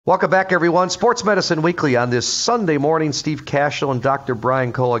Welcome back, everyone. Sports Medicine Weekly on this Sunday morning. Steve Cashel and Dr.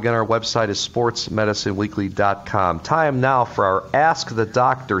 Brian Cole. Again, our website is sportsmedicineweekly.com. Time now for our Ask the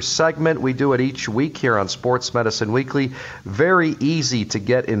Doctor segment. We do it each week here on Sports Medicine Weekly. Very easy to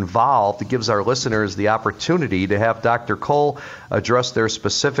get involved. It gives our listeners the opportunity to have Dr. Cole address their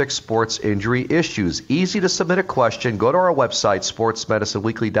specific sports injury issues. Easy to submit a question. Go to our website,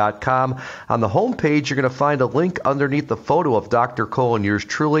 sportsmedicineweekly.com. On the homepage, you're going to find a link underneath the photo of Dr. Cole and yours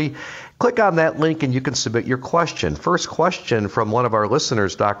truly. Click on that link and you can submit your question. First question from one of our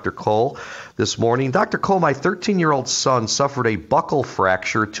listeners, Dr. Cole, this morning. Dr. Cole, my 13-year-old son suffered a buckle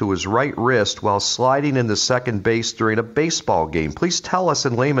fracture to his right wrist while sliding into second base during a baseball game. Please tell us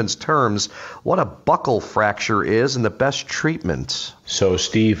in layman's terms what a buckle fracture is and the best treatment. So,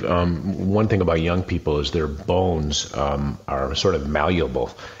 Steve, one thing about young people is their bones are sort of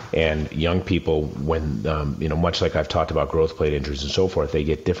malleable. And young people, when, much like I've talked about growth plate injuries and so forth, they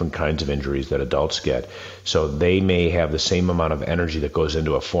get different kinds of injuries that adults get. So they may have the same amount of energy that goes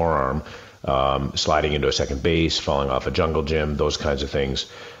into a forearm, sliding into a second base, falling off a jungle gym, those kinds of things,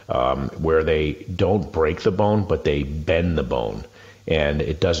 where they don't break the bone, but they bend the bone. And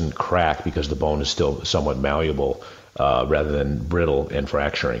it doesn't crack because the bone is still somewhat malleable rather than brittle and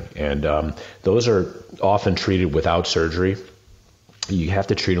fracturing. And those are often treated without surgery. You have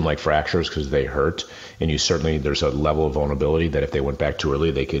to treat them like fractures because they hurt, and there's a level of vulnerability that if they went back too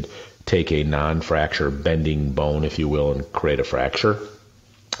early, they could take a non-fracture bending bone, if you will, and create a fracture.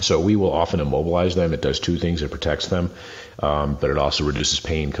 So we will often immobilize them. It does two things. It protects them, but it also reduces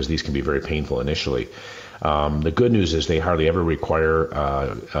pain because these can be very painful initially. The good news is they hardly ever require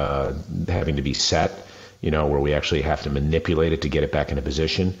having to be set, where we actually have to manipulate it to get it back into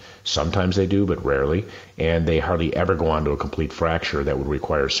position. Sometimes they do, but rarely. And they hardly ever go on to a complete fracture that would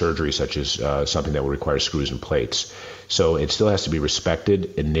require surgery, such as something that would require screws and plates. So it still has to be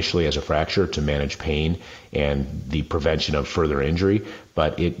respected initially as a fracture to manage pain and the prevention of further injury,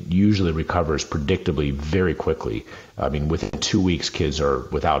 but it usually recovers predictably very quickly. I mean, within 2 weeks, kids are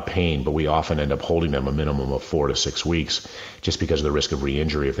without pain, but we often end up holding them a minimum of 4 to 6 weeks just because of the risk of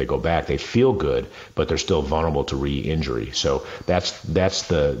re-injury. If they go back, they feel good, but they're still vulnerable to re-injury. So that's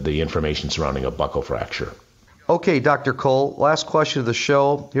the information surrounding a buckle fracture. Okay, Dr. Cole, last question of the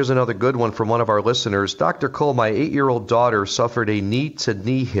show. Here's another good one from one of our listeners. Dr. Cole, my 8-year-old daughter suffered a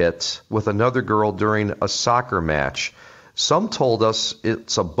knee-to-knee hit with another girl during a soccer match. Some told us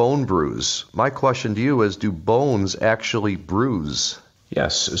it's a bone bruise. My question to you is, do bones actually bruise?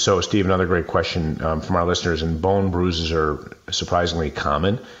 Yes. So, Steve, another great question from our listeners. And bone bruises are surprisingly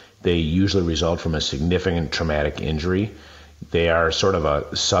common. They usually result from a significant traumatic injury. They are sort of a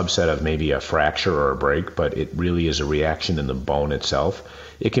subset of maybe a fracture or a break, but it really is a reaction in the bone itself.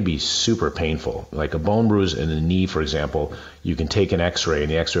 It can be super painful. Like a bone bruise in the knee, for example, you can take an x-ray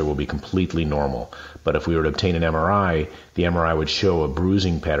and the x-ray will be completely normal. But if we were to obtain an MRI, the MRI would show a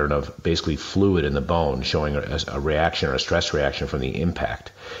bruising pattern of basically fluid in the bone, showing a reaction or a stress reaction from the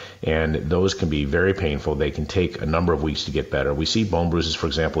impact. And those can be very painful. They can take a number of weeks to get better. We see bone bruises, for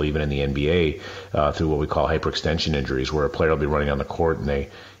example, even in the NBA through what we call hyperextension injuries, where a player will be running on the court and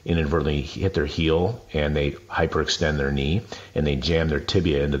they inadvertently hit their heel and they hyperextend their knee and they jam their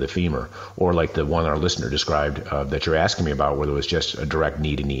tibia into the femur. Or like the one our listener described that you're asking me about, where there was just a direct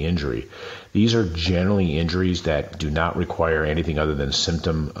knee-to-knee injury. These are generally injuries that do not require anything other than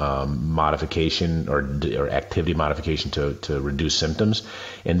symptom modification or activity modification to reduce symptoms,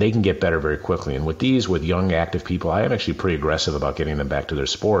 and they can get better very quickly. And with young active people, I am actually pretty aggressive about getting them back to their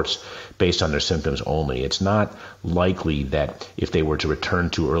sports based on their symptoms only. It's not likely that if they were to return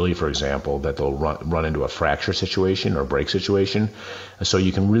too early, for example, that they'll run into a fracture situation or break situation. So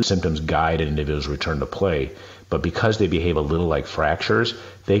you can really symptoms guide an individual's return to play. But because they behave a little like fractures,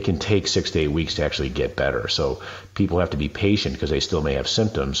 they can take 6 to 8 weeks to actually get better. So people have to be patient because they still may have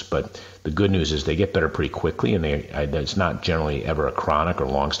symptoms. But the good news is they get better pretty quickly, and it's not generally ever a chronic or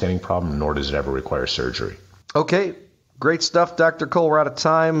long-standing problem, nor does it ever require surgery. Okay, great stuff, Dr. Cole. We're out of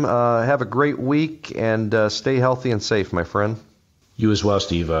time. Have a great week, and stay healthy and safe, my friend. You as well,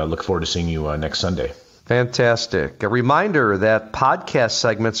 Steve. Look forward to seeing you next Sunday. Fantastic. A reminder that podcast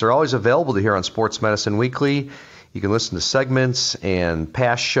segments are always available to hear on Sports Medicine Weekly. You can listen to segments and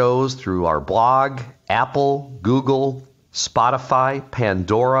past shows through our blog, Apple, Google, Spotify,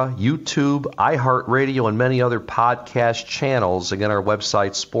 Pandora, YouTube, iHeartRadio, and many other podcast channels. Again, our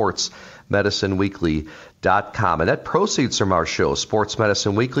website, sportsmedicineweekly.com. And net proceeds from our show, Sports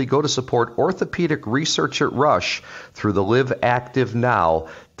Medicine Weekly, go to support orthopedic research at Rush through the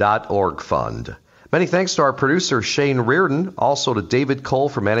liveactivenow.org fund. Many thanks to our producer, Shane Reardon, also to David Cole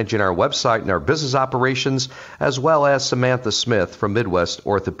for managing our website and our business operations, as well as Samantha Smith from Midwest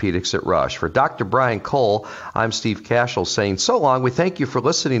Orthopedics at Rush. For Dr. Brian Cole, I'm Steve Cashel saying so long. We thank you for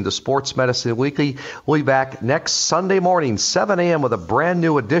listening to Sports Medicine Weekly. We'll be back next Sunday morning, 7 a.m. with a brand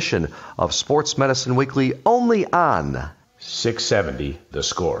new edition of Sports Medicine Weekly only on 670 The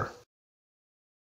Score.